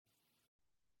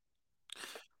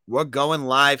We're going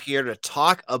live here to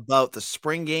talk about the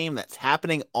spring game that's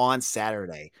happening on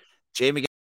Saturday. Jay McGill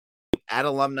at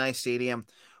Alumni Stadium.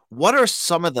 What are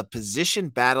some of the position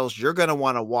battles you're going to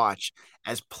want to watch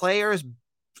as players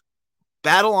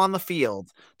battle on the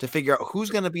field to figure out who's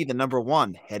going to be the number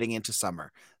one heading into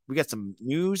summer? We got some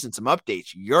news and some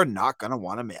updates you're not going to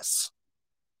want to miss.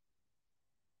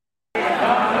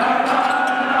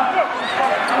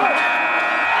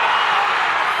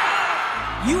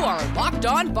 You are Locked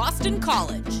On Boston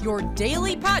College, your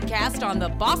daily podcast on the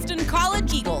Boston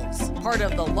College Eagles, part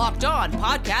of the Locked On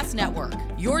Podcast Network,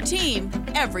 your team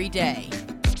every day.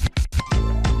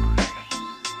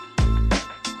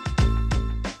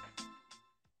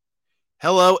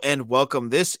 Hello and welcome.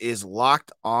 This is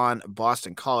Locked On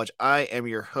Boston College. I am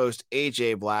your host,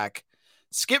 AJ Black.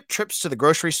 Skip trips to the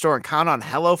grocery store and count on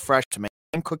HelloFresh to make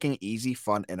home cooking easy,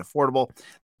 fun, and affordable.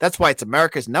 That's why it's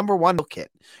America's #1 meal kit.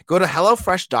 Go to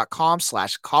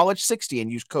HelloFresh.com/college60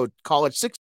 and use code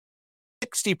college60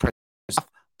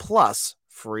 plus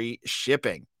free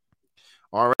shipping.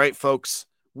 All right, folks,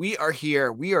 we are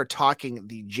here. We are talking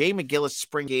the Jay McGillis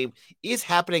spring game is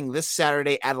happening this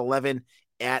Saturday at 11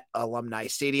 at Alumni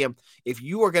Stadium. If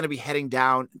you are going to be heading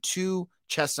down to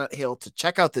Chestnut Hill to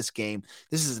check out this game,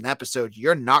 this is an episode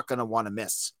you're not going to want to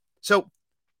miss. So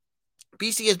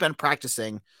BC has been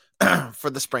practicing for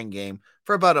the spring game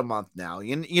for about a month now.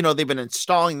 You know, they've been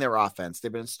installing their offense.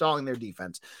 They've been installing their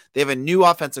defense. They have a new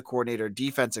offensive coordinator,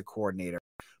 defensive coordinator.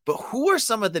 But who are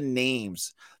some of the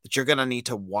names that you're going to need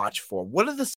to watch for? What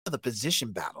are the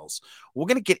position battles? We're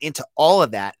going to get into all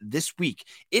of that this week.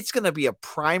 It's going to be a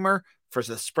primer for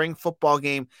the spring football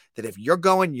game that if you're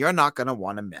going, you're not going to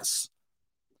want to miss.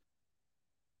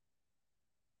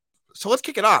 So let's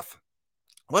kick it off.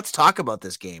 Let's talk about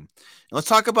this game. Let's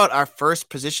talk about our first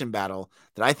position battle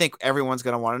that I think everyone's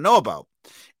going to want to know about.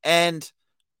 And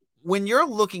when you're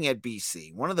looking at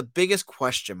BC, one of the biggest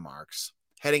question marks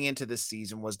heading into this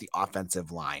season was the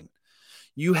offensive line.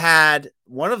 You had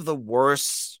one of the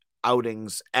worst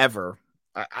outings ever.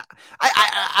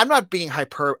 I'm not being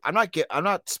I'm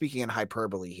not speaking in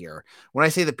hyperbole here when I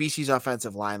say that BC's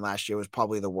offensive line last year was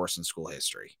probably the worst in school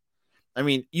history. I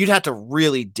mean, you'd have to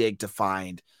really dig to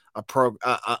find a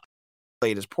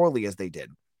played as poorly as they did,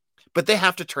 but they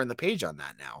have to turn the page on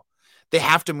that now. They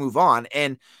have to move on.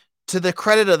 And to the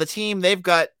credit of the team, they've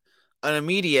got an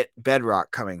immediate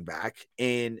bedrock coming back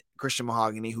in Christian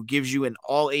Mahogany, who gives you an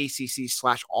all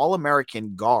ACC/all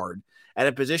American guard at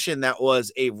a position that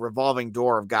was a revolving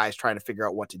door of guys trying to figure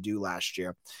out what to do last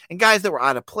year, and guys that were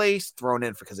out of place, thrown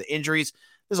in because of injuries.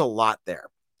 There's a lot there.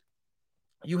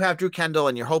 You have Drew Kendall,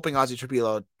 and you're hoping Ozzie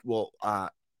Trapilo will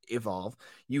evolve.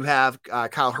 You have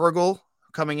Kyle Hergel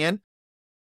coming in.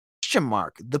 Question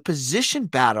mark. The position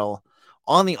battle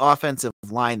on the offensive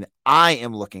line that I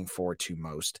am looking forward to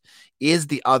most is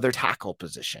the other tackle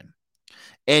position.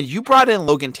 And you brought in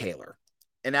Logan Taylor,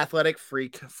 an athletic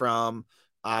freak from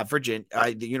Virginia,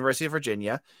 the University of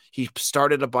Virginia. He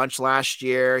started a bunch last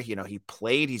year. You know, he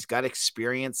played. He's got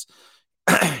experience.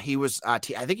 He was, I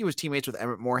think he was teammates with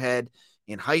Emmett Moorhead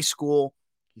in high school.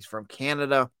 He's from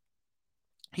Canada.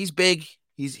 He's big.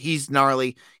 He's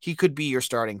gnarly. He could be your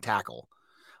starting tackle.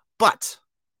 But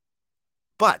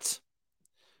what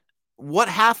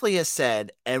Hafley has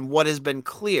said and what has been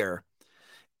clear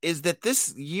is that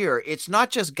this year, it's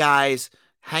not just guys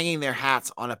hanging their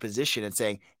hats on a position and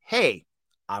saying, hey,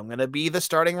 I'm going to be the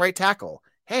starting right tackle.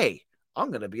 Hey,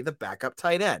 I'm going to be the backup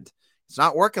tight end. It's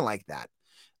not working like that.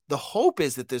 The hope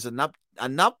is that there's enough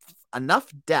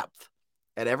depth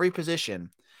at every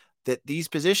position that these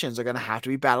positions are going to have to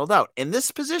be battled out. And this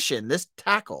position, this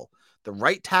tackle, the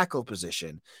right tackle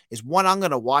position, is one I'm going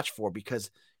to watch for,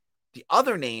 because the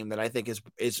other name that I think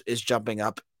is jumping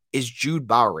up is Jude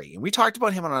Bowery. And we talked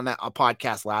about him on a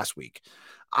podcast last week.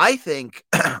 I think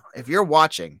if you're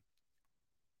watching,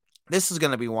 this is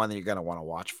going to be one that you're going to want to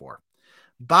watch for.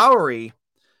 Bowery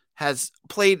has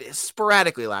played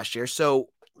sporadically last year, so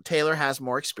Taylor has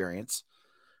more experience.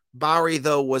 Bowery,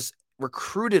 though, was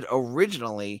recruited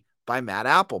originally by Matt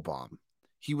Applebaum.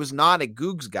 He was not a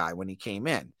Googs guy when he came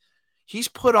in. He's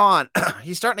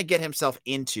he's starting to get himself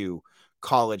into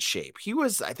college shape. He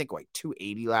was, I think, like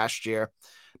 280 last year.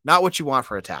 Not what you want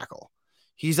for a tackle.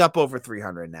 He's up over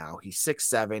 300 now. He's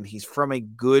 6'7". He's from a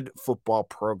good football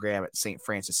program at St.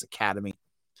 Francis Academy.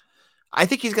 I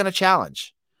think he's going to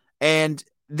challenge. And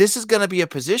this is going to be a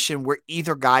position where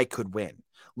either guy could win.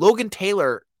 Logan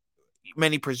Taylor,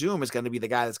 many presume, is going to be the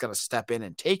guy that's going to step in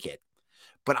and take it.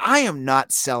 But I am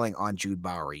not selling on Jude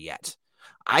Bowery yet.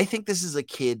 I think this is a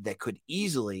kid that could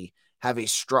easily have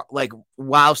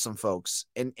wow some folks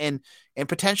and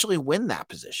potentially win that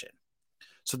position.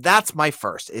 So that's my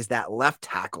first, is that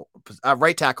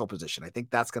right tackle position. I think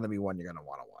that's going to be one you're going to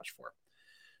want to watch for.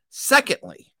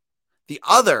 Secondly, the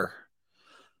other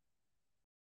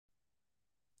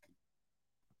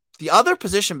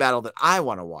position battle that I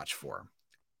want to watch for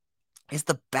is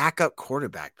the backup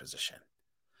quarterback position.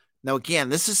 Now, again,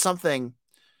 this is something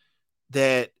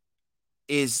that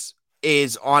is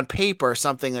on paper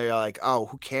something that you're like, oh,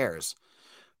 who cares?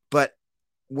 But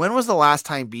when was the last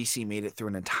time BC made it through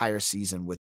an entire season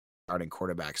with starting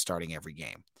quarterback starting every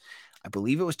game? I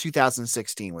believe it was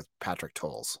 2016 with Patrick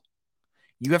Towles.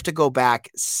 You have to go back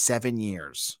 7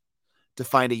 years to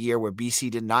find a year where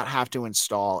BC did not have to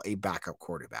install a backup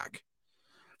quarterback.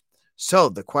 So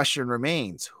the question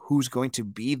remains, who's going to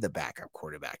be the backup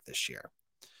quarterback this year?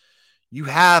 You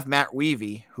have Matt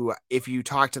Weavy, who, if you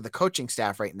talk to the coaching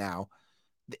staff right now,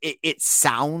 it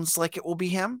sounds like it will be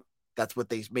him. That's what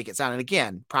they make it sound. And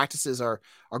again, practices are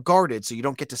guarded, so you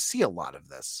don't get to see a lot of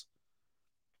this.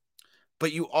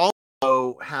 But you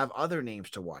also have other names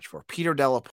to watch for. Peter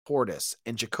Delaportis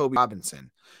and Jacoby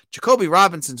Robinson. Jacoby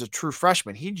Robinson's a true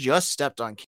freshman. He just stepped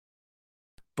on.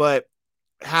 But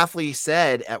Hafley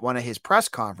said at one of his press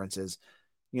conferences,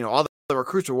 all the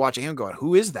recruits were watching him going,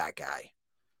 who is that guy?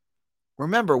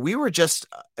 Remember, we were just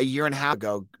a year and a half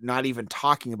ago not even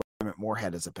talking about him at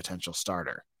Moorhead as a potential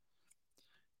starter.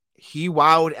 He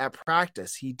wowed at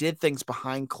practice. He did things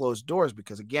behind closed doors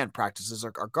because, again, practices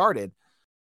are guarded.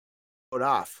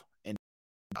 Off and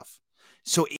enough.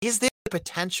 So is there the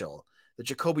potential that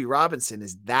Jacoby Robinson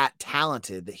is that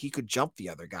talented that he could jump the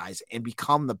other guys and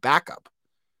become the backup?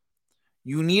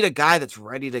 You need a guy that's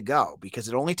ready to go because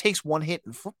it only takes one hit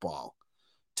in football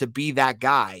to be that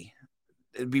guy,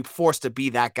 be forced to be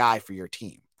that guy for your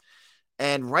team.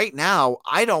 And right now,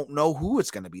 I don't know who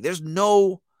it's going to be. There's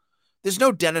no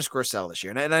Dennis Grosel this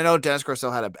year. And I know Dennis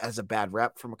Grosel has a bad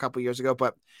rep from a couple years ago,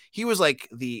 but he was like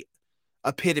the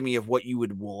epitome of what you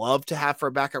would love to have for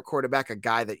a backup quarterback, a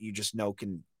guy that you just know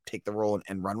can take the role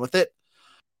and run with it.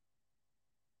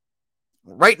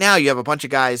 Right now, you have a bunch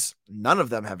of guys, none of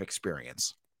them have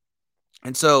experience.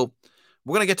 And so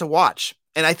we're going to get to watch.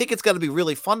 And I think it's going to be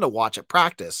really fun to watch at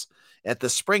practice at the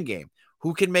spring game.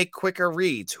 Who can make quicker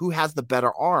reads? Who has the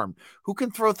better arm? Who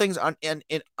can throw things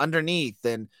underneath?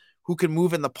 And who can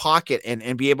move in the pocket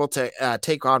and be able to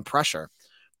take on pressure?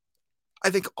 I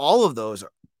think all of those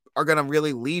are going to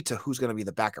really lead to who's going to be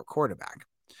the backup quarterback.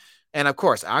 And of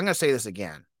course, I'm going to say this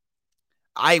again.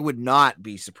 I would not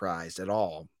be surprised at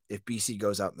all if BC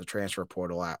goes out in the transfer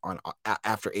portal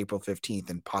after April 15th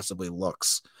and possibly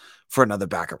looks for another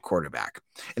backup quarterback.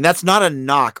 And that's not a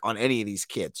knock on any of these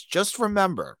kids. Just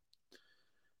remember,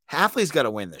 Hafley's got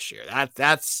to win this year.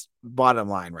 That's bottom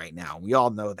line right now. We all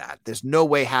know that. There's no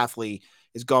way Hafley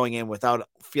is going in without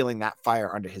feeling that fire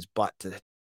under his butt.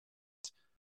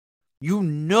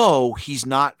 He's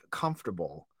not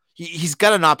comfortable. He's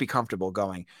got to not be comfortable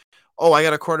going, oh, I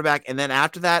got a quarterback. And then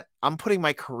after that, I'm putting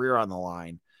my career on the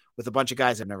line with a bunch of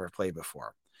guys I've never played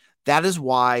before. That is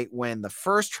why when the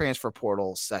first transfer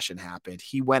portal session happened,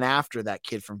 he went after that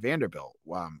kid from Vanderbilt,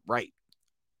 Wright.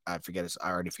 I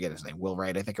already forget his name. Will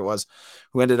Wright, I think it was,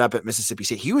 who ended up at Mississippi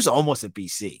State. He was almost at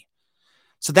BC.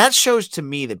 So that shows to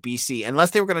me that BC, unless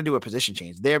they were going to do a position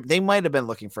change, they might have been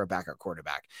looking for a backup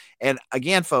quarterback. And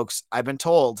again, folks, I've been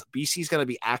told BC is going to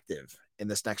be active in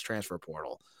this next transfer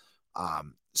portal.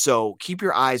 So keep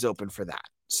your eyes open for that.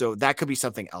 So that could be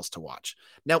something else to watch.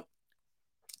 Now,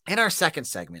 in our second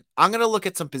segment, I'm going to look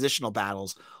at some positional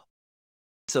battles.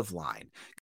 Defensive line.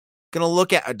 Going to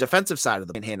look at a defensive side of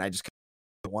the hand. I just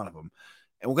one of them.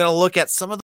 And we're going to look at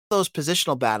some of those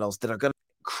positional battles that are going to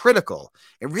be critical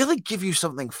and really give you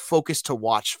something focused to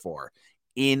watch for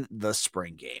in the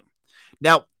spring game.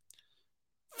 Now,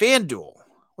 FanDuel.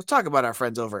 Let's talk about our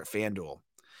friends over at FanDuel.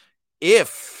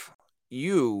 If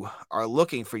you are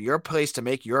looking for your place to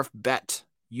make your bet,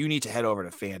 you need to head over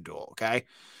to FanDuel, okay?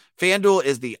 FanDuel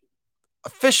is the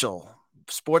official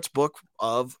sports book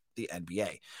of the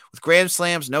NBA. With grand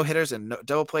slams, no hitters, and no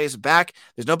double plays back,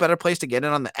 there's no better place to get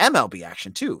in on the MLB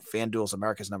action too. FanDuel's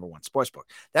America's #1 sportsbook.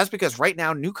 That's because right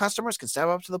now, new customers can step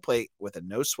up to the plate with a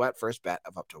no-sweat first bet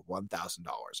of up to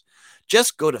 $1,000.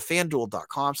 Just go to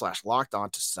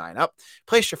FanDuel.com/lockedon to sign up,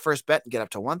 place your first bet, and get up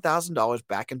to $1,000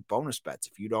 back in bonus bets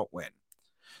if you don't win.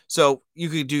 So you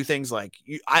could do things like,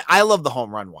 I love the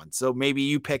home run one. So maybe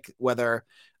you pick whether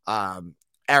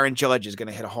Aaron Judge is going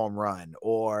to hit a home run,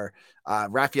 or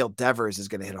Rafael Devers is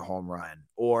going to hit a home run,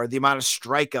 or the amount of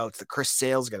strikeouts that Chris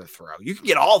Sale is going to throw. You can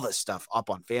get all this stuff up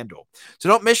on FanDuel. So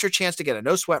don't miss your chance to get a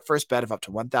no-sweat first bet of up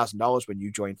to $1,000 when you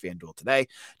join FanDuel today.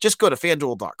 Just go to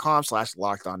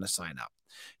FanDuel.com/lockedon to sign up.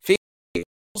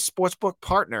 sportsbook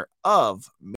partner of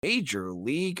Major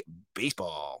League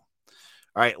Baseball.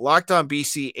 All right, Locked On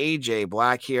BC, AJ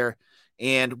Black here,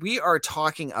 and we are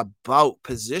talking about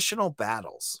positional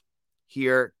battles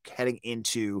here heading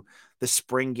into the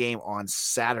spring game on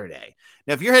Saturday.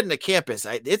 Now, if you're heading to campus,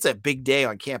 it's a big day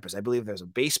on campus. I believe there's a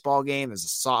baseball game, there's a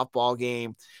softball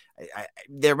game,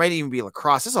 there might even be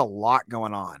lacrosse. There's a lot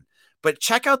going on. But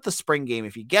check out the spring game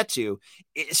if you get to,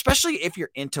 especially if you're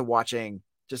into watching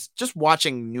just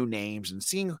watching new names and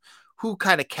seeing who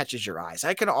kind of catches your eyes.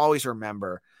 I can always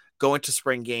remember going to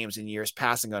spring games in years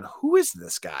past and going, who is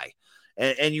this guy?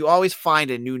 And you always find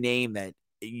a new name that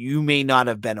you may not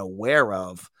have been aware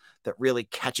of that really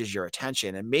catches your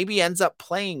attention and maybe ends up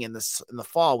playing in the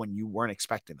fall when you weren't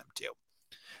expecting them to.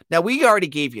 Now, we already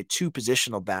gave you two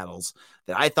positional battles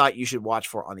that I thought you should watch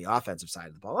for on the offensive side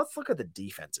of the ball. Let's look at the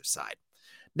defensive side.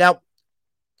 Now,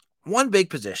 one big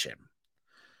position,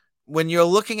 when you're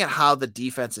looking at how the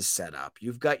defense is set up,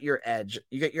 you've got your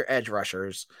edge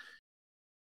rushers,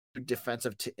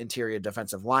 interior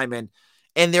defensive linemen,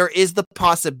 and there is the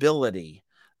possibility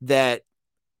that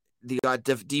the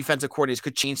defensive coordinators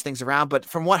could change things around. But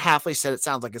from what Hafley said, it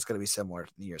sounds like it's going to be similar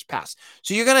to the years past.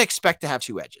 So you're going to expect to have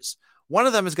two edges. One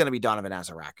of them is going to be Donovan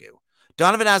Azaraku.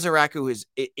 Donovan Azaraku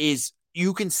is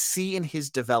you can see in his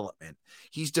development,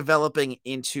 he's developing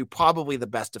into probably the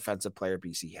best defensive player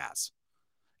BC has.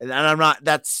 And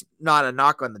that's not a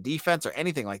knock on the defense or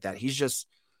anything like that. He's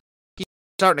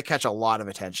starting to catch a lot of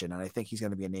attention. And I think he's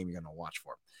going to be a name you're going to watch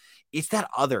for. It's that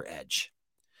other edge.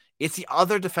 It's the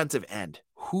other defensive end.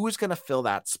 Who is going to fill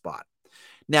that spot?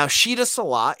 Now, Sheeta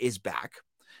Salah is back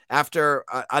after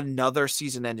another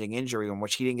season-ending injury in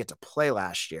which he didn't get to play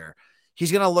last year.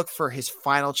 He's going to look for his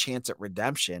final chance at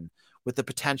redemption with the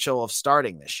potential of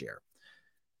starting this year.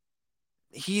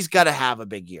 He's got to have a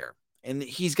big year, and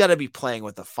he's got to be playing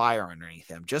with the fire underneath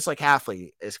him, just like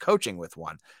Hafley is coaching with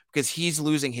one, because he's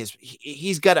losing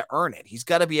he's got to earn it. He's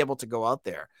got to be able to go out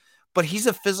there. But he's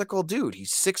a physical dude.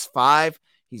 He's 6'5",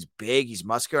 he's big, he's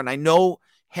muscular, and I know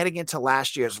heading into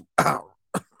last year's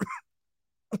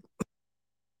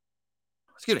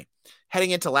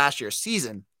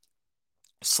season,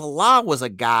 Salah was a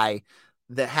guy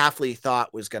that Hafley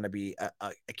thought was going to be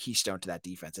a keystone to that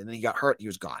defense. And then he got hurt. He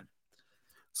was gone.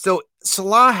 So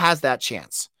Salah has that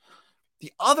chance.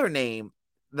 The other name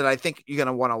that I think you're going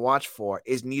to want to watch for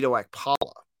is Neto Ekpala.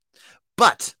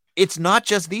 But it's not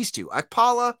just these two.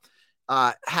 Ekpala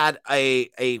had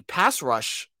a pass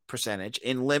rush percentage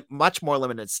in much more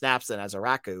limited snaps than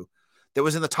Azaraku that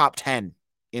was in the top 10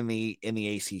 in the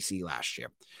ACC last year.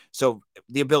 So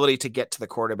the ability to get to the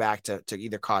quarterback to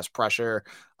either cause pressure,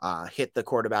 hit the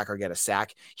quarterback, or get a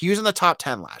sack. He was in the top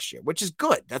 10 last year, which is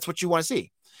good. That's what you want to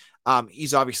see.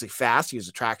 He's obviously fast. He was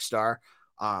a track star.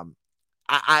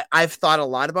 I've thought a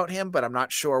lot about him, but I'm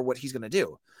not sure what he's going to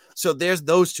do. So there's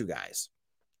those two guys.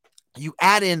 You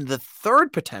add in the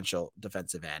third potential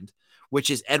defensive end, which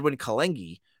is Edwin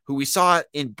Kalengi, who we saw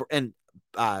in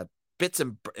bits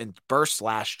and bursts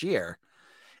last year.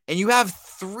 And you have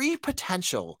three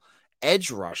potential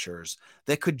edge rushers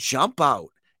that could jump out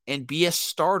and be a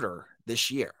starter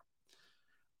this year.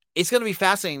 It's going to be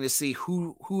fascinating to see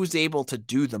who's able to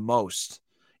do the most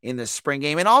in this spring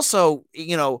game. And also,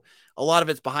 a lot of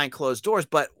it's behind closed doors,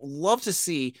 but love to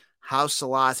see how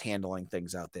Salah's handling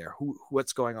things out there,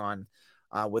 what's going on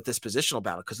with this positional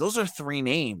battle, because those are three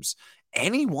names.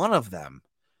 Any one of them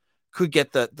could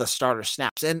get the starter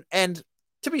snaps. And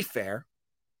to be fair,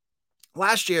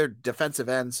 last year, defensive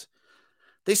ends,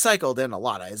 they cycled in a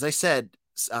lot. As I said,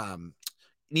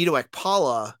 Neto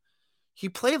Ekpala, he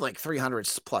played like 300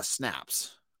 plus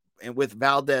snaps. And with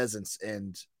Valdez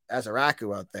and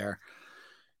Azaraku out there,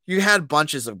 you had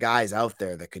bunches of guys out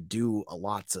there that could do a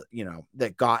lot of,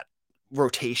 that got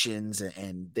rotations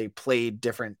and they played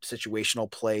different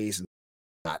situational plays and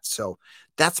that. So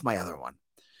that's my other one.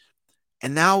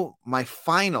 And now my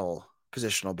final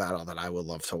positional battle that I would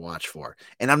love to watch for.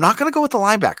 And I'm not going to go with the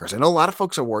linebackers. I know a lot of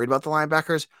folks are worried about the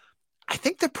linebackers. I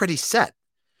think they're pretty set.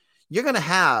 You're going to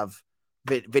have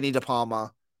Vinny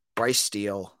DePalma, Bryce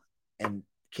Steele, and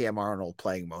Cam Arnold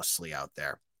playing mostly out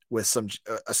there with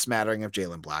a smattering of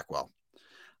Jalen Blackwell.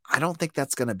 I don't think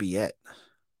that's going to be it,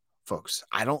 folks.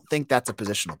 I don't think that's a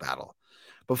positional battle.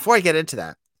 Before I get into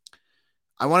that,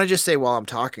 I want to just say while I'm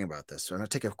talking about this, so I'm going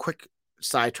to take a quick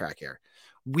sidetrack here.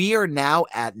 We are now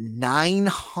at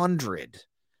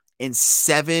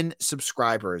 907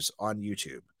 subscribers on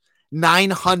YouTube.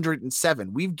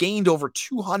 907. We've gained over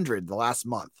 200 the last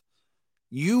month.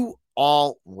 You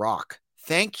all rock.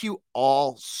 Thank you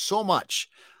all so much.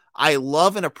 I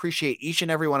love and appreciate each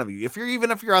and every one of you. If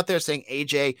you're out there saying,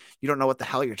 AJ, you don't know what the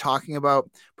hell you're talking about,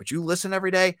 but you listen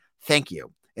every day, thank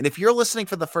you. And if you're listening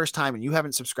for the first time and you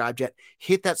haven't subscribed yet,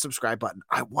 hit that subscribe button.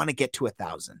 I want to get to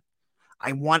 1,000.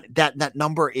 I want that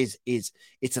number is it's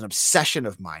an obsession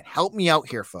of mine. Help me out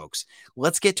here, folks.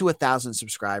 Let's get to 1,000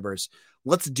 subscribers.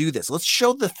 Let's do this. Let's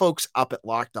show the folks up at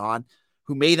Locked On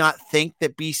who may not think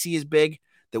that BC is big,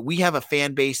 that we have a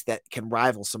fan base that can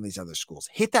rival some of these other schools.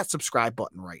 Hit that subscribe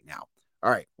button right now.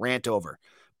 All right, rant over.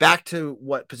 Back to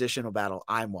what positional battle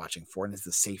I'm watching for, and it's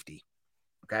the safety.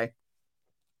 Okay.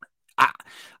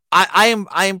 I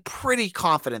am pretty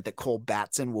confident that Cole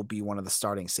Batson will be one of the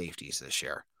starting safeties this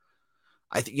year.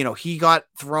 He got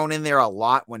thrown in there a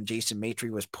lot when Jason Maitre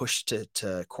was pushed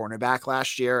to cornerback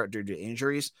last year due to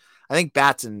injuries. I think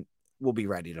Batson will be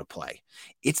ready to play.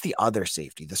 It's the other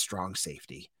safety, the strong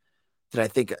safety, that I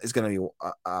think is going to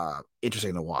be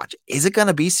interesting to watch. Is it going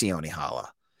to be Sione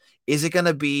Hala? Is it going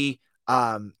to be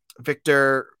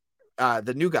Victor,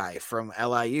 the new guy from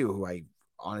LIU, who I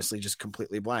honestly just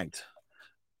completely blanked?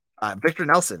 Victor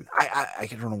Nelson. I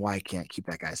don't know why I can't keep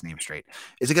that guy's name straight.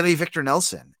 Is it going to be Victor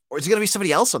Nelson, or is it going to be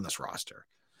somebody else on this roster?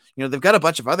 They've got a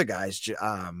bunch of other guys.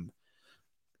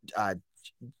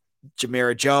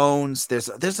 Jamira Jones.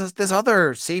 There's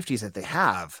other safeties that they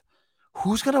have.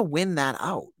 Who's going to win that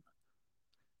out?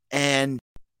 And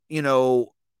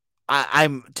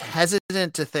I'm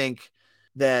hesitant to think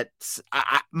that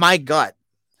my gut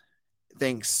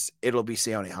thinks it'll be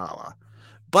Sione Hala,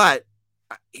 but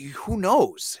who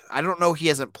knows? I don't know. He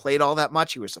hasn't played all that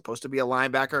much. He was supposed to be a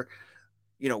linebacker.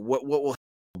 What will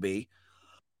he be?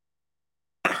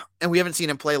 And we haven't seen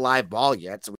him play live ball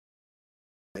yet. So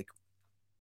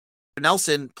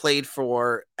Nelson played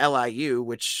for LIU,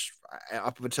 which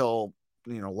up until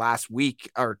last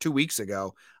week or 2 weeks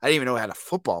ago, I didn't even know I had a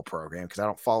football program because I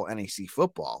don't follow NEC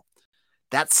football.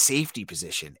 That safety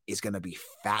position is going to be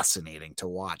fascinating to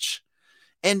watch.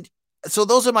 And so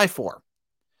those are my 4.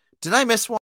 Did I miss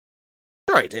one?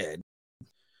 Sure, I did.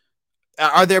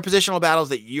 Are there positional battles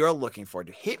that you're looking for?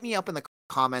 Hit me up in the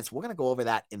comments. We're going to go over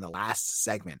that in the last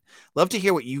segment. Love to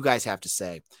hear what you guys have to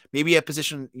say. Maybe a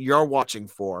position you're watching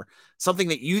for, something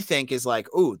that you think is like,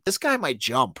 oh, this guy might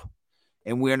jump,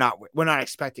 and we're not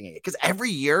expecting it. Because every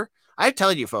year, I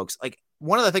tell you folks, like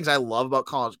one of the things I love about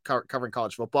covering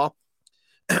college football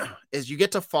is you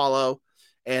get to follow.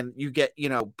 And you get,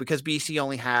 because BC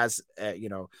only has,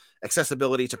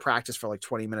 accessibility to practice for like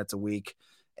 20 minutes a week,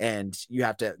 and you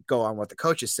have to go on what the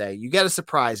coaches say. You get a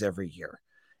surprise every year.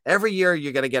 Every year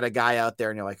you're going to get a guy out there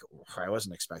and you're like, I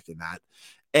wasn't expecting that.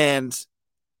 And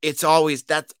it's always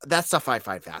that stuff I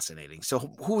find fascinating. So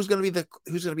who's going to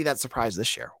be that surprise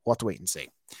this year? We'll have to wait and see.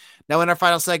 Now in our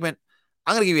final segment,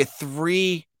 I'm going to give you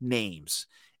 3 names.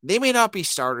 They may not be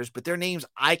starters, but they're names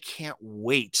I can't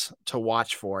wait to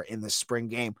watch for in the spring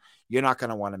game. You're not going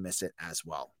to want to miss it as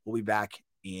well. We'll be back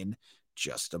in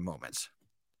just a moment.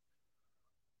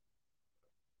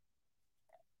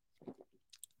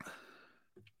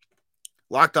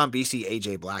 Locked On BC,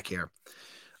 AJ Black here.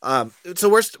 So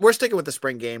we're sticking with the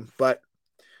spring game, but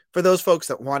for those folks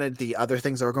that wanted the other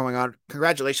things that were going on,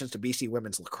 congratulations to BC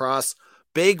women's lacrosse.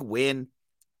 Big win.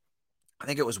 I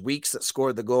think it was Weeks that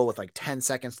scored the goal with like 10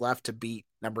 seconds left to beat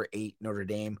number 8 Notre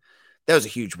Dame. That was a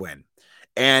huge win.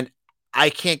 And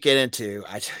I can't get into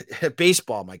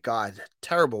baseball. My God,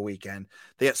 terrible weekend.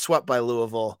 They got swept by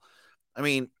Louisville. I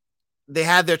mean, they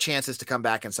had their chances to come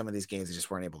back in some of these games. They just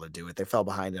weren't able to do it. They fell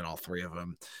behind in all 3 of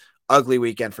them. Ugly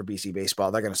weekend for BC baseball.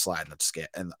 They're going to slide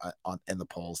in the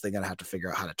polls. They're going to have to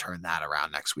figure out how to turn that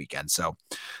around next weekend. So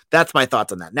that's my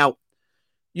thoughts on that. Now,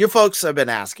 you folks have been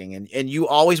asking, and you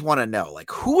always want to know,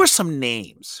 like, who are some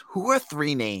names? Who are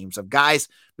 3 names of guys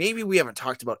maybe we haven't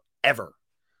talked about ever?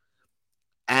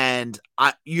 And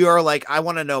you're like, I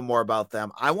want to know more about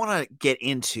them. I want to get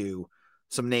into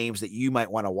some names that you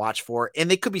might want to watch for, and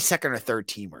they could be second or third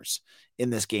teamers in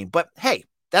this game. But hey,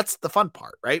 that's the fun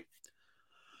part, right?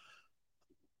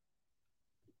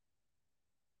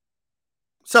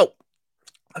 So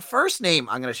the first name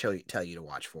I'm going to tell you to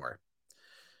watch for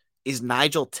is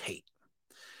Nigel Tate.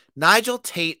 Nigel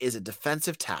Tate is a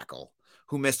defensive tackle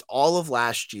who missed all of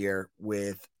last year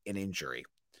with an injury.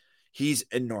 He's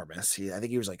enormous. I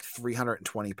think he was like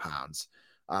 320 pounds,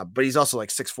 but he's also like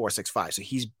 6'4", 6'5", so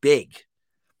he's big.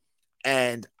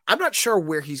 And I'm not sure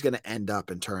where he's going to end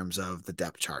up in terms of the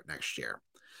depth chart next year.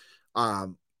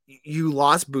 You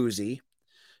lost Boozy,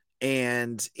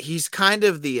 and he's kind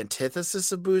of the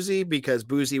antithesis of Boozy because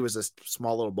Boozy was a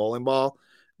small little bowling ball.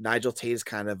 Nigel Tate is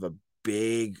kind of a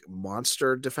big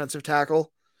monster defensive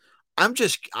tackle. I'm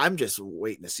just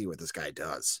waiting to see what this guy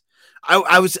does.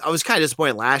 I was kind of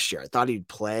disappointed last year. I thought he'd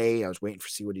play. I was waiting to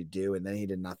see what he'd do, and then he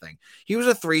did nothing. He was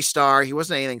a 3-star. He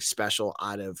wasn't anything special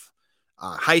out of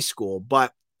high school,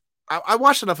 but I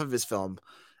watched enough of his film,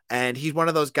 and he's one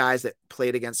of those guys that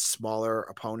played against smaller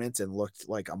opponents and looked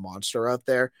like a monster out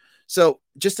there. So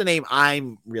just a name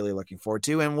I'm really looking forward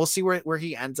to, and we'll see where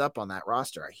he ends up on that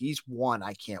roster. He's one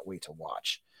I can't wait to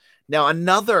watch. Now,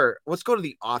 let's go to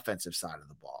the offensive side of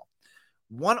the ball.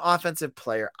 One offensive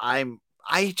player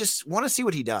I just want to see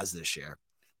what he does this year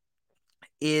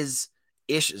is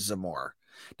Ish Zamor.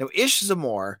 Now, Ish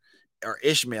Zamor, or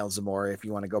Ishmael Zamor, if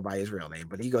you want to go by his real name,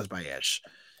 but he goes by Ish,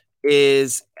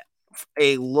 is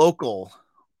a local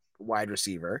wide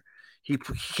receiver. He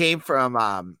came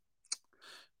from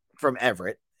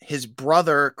Everett. His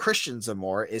brother, Christian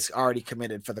Zamor, is already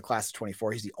committed for the class of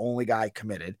 24. He's the only guy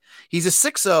committed. He's a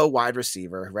 6'0 wide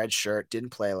receiver, red shirt, didn't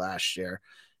play last year.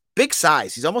 Big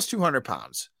size. He's almost 200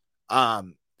 pounds.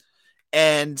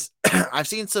 And I've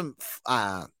seen some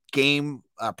game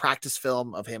practice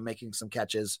film of him making some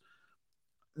catches.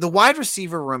 The wide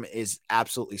receiver room is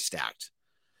absolutely stacked.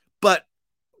 But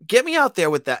get me out there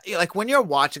with that. Like when you're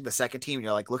watching the second team,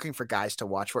 you're like looking for guys to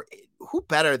watch for. Who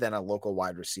better than a local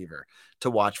wide receiver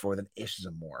to watch for than Ish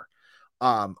Zamor?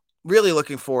 Really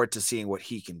looking forward to seeing what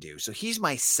he can do. So he's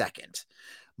my second.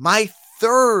 My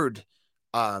third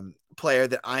player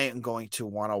that I am going to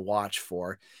want to watch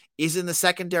for is in the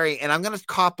secondary, and I'm going to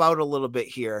cop out a little bit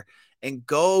here and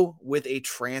go with a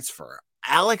transfer.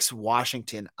 Alex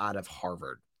Washington out of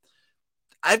Harvard.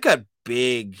 I've got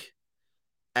big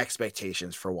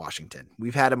expectations for Washington.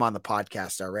 We've had him on the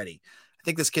podcast already. I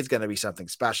think this kid's going to be something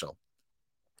special.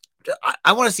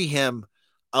 I want to see him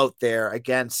out there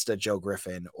against Joe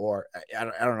Griffin, or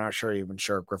I'm not sure even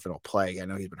sure Griffin will play. I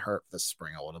know he's been hurt this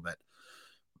spring a little bit.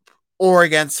 Or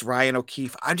against Ryan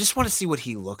O'Keefe. I just want to see what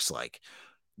he looks like.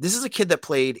 This is a kid that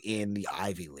played in the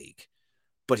Ivy League,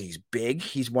 but he's big.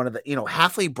 He's one of the,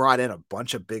 Hafley brought in a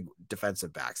bunch of big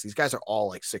defensive backs. These guys are all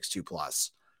like 6'2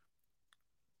 plus.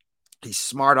 He's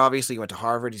smart, obviously. He went to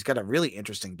Harvard. He's got a really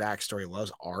interesting backstory.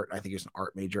 Loves art. I think he was an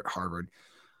art major at Harvard.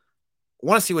 I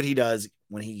want to see what he does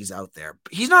when he's out there.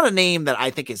 He's not a name that I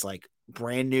think is like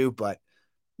brand new, but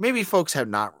maybe folks have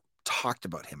not talked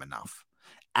about him enough.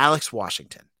 Alex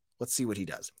Washington. Let's see what he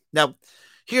does. Now,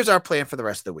 here's our plan for the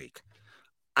rest of the week.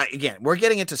 Again, we're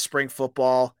getting into spring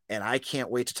football, and I can't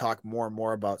wait to talk more and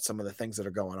more about some of the things that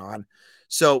are going on.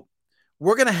 So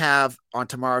we're going to have on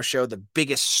tomorrow's show the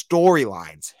biggest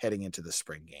storylines heading into the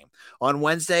spring game. On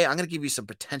Wednesday, I'm going to give you some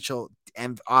potential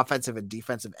offensive and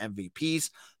defensive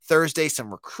MVPs. Thursday,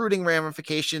 some recruiting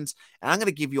ramifications. And I'm going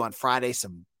to give you on Friday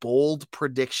some bold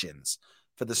predictions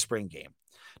for the spring game.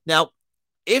 Now,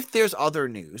 if there's other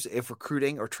news, if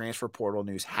recruiting or transfer portal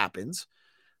news happens,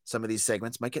 some of these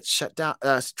segments might get shut down,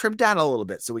 trimmed down a little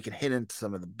bit so we can hit into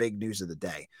some of the big news of the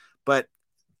day. But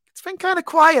it's been kind of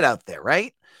quiet out there,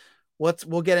 right?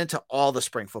 We'll get into all the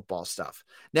spring football stuff.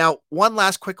 Now, one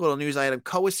last quick little news item.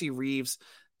 Koasi Reeves,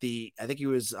 I think he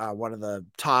was one of the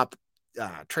top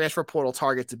transfer portal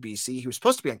targets at BC. He was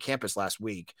supposed to be on campus last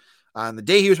week. On the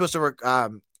day he was supposed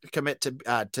to commit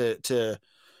to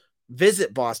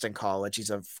visit Boston College, he's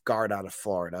a guard out of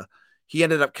Florida. He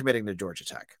ended up committing to Georgia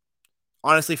Tech.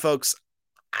 Honestly, folks,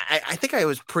 I think I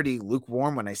was pretty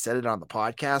lukewarm when I said it on the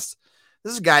podcast.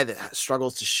 This is a guy that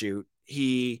struggles to shoot.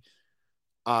 He's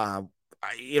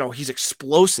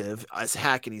explosive as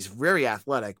heck, and he's very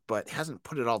athletic, but hasn't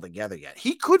put it all together yet.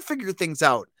 He could figure things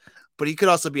out, but he could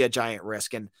also be a giant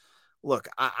risk. And look,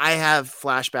 I have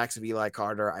flashbacks of Eli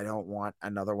Carter. I don't want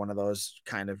another one of those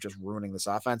kind of just ruining this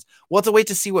offense. We'll have to wait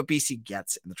to see what BC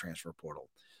gets in the transfer portal.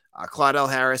 Claudel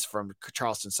Harris from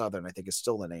Charleston Southern, I think, is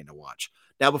still the name to watch.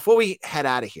 Now, before we head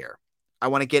out of here, I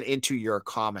want to get into your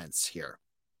comments here.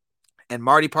 And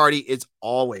Marty Party is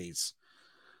always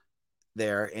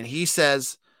there. And he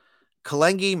says,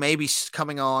 Kalengi may be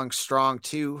coming along strong,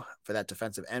 too, for that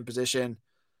defensive end position.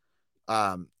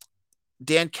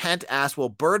 Dan Kent asked, will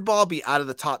Birdball be out of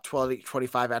the top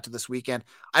 25 after this weekend?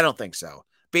 I don't think so.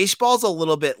 Baseball's a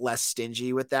little bit less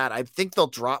stingy with that. I think they'll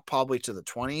drop probably to the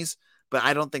 20s, but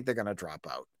I don't think they're going to drop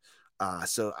out.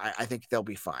 So I think they'll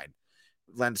be fine.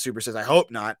 Len Super says, I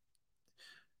hope not.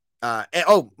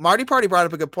 Marty Party brought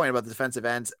up a good point about the defensive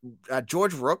ends.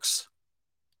 George Rooks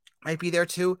might be there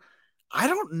too. I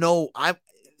don't know. I'm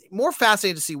more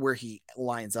fascinated to see where he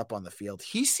lines up on the field.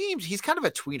 He's kind of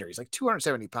a tweener. He's like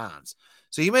 270 pounds.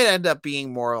 So he might end up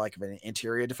being more like an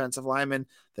interior defensive lineman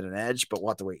than an edge, but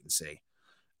we'll have to wait and see.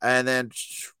 And then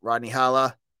Rodney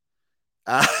Hala.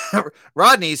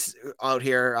 Rodney's out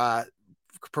here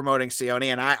promoting Sione,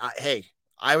 and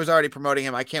I was already promoting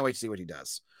him. I can't wait to see what he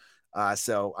does.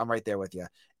 So I'm right there with you.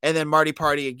 And then Marty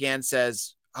Party again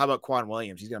says, how about Quan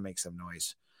Williams? He's going to make some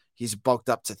noise. He's bulked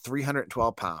up to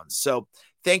 312 pounds. So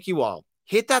thank you all.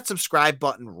 Hit that subscribe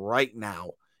button right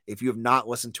now. If you have not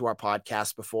listened to our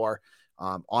podcast before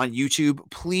on YouTube,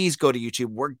 please go to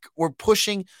YouTube. We're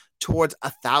pushing towards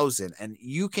 1,000, and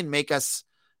you can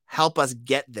help us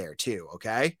get there too.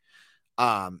 Okay.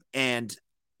 And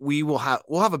we'll have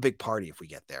a big party if we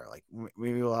get there. Like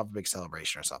we will have a big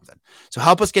celebration or something. So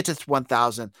help us get to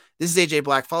 1,000. This is AJ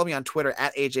Black. Follow me on Twitter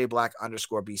at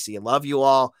AJBlack_BC. I love you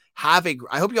all. I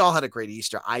hope you all had a great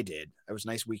Easter. I did. It was a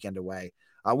nice weekend away.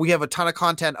 We have a ton of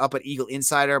content up at Eagle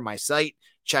Insider, my site.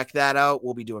 Check that out.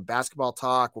 We'll be doing basketball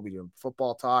talk. We'll be doing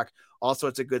football talk. All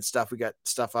sorts of good stuff. We got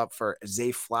stuff up for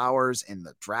Zay Flowers in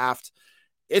the draft.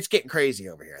 It's getting crazy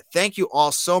over here. Thank you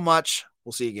all so much.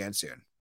 We'll see you again soon.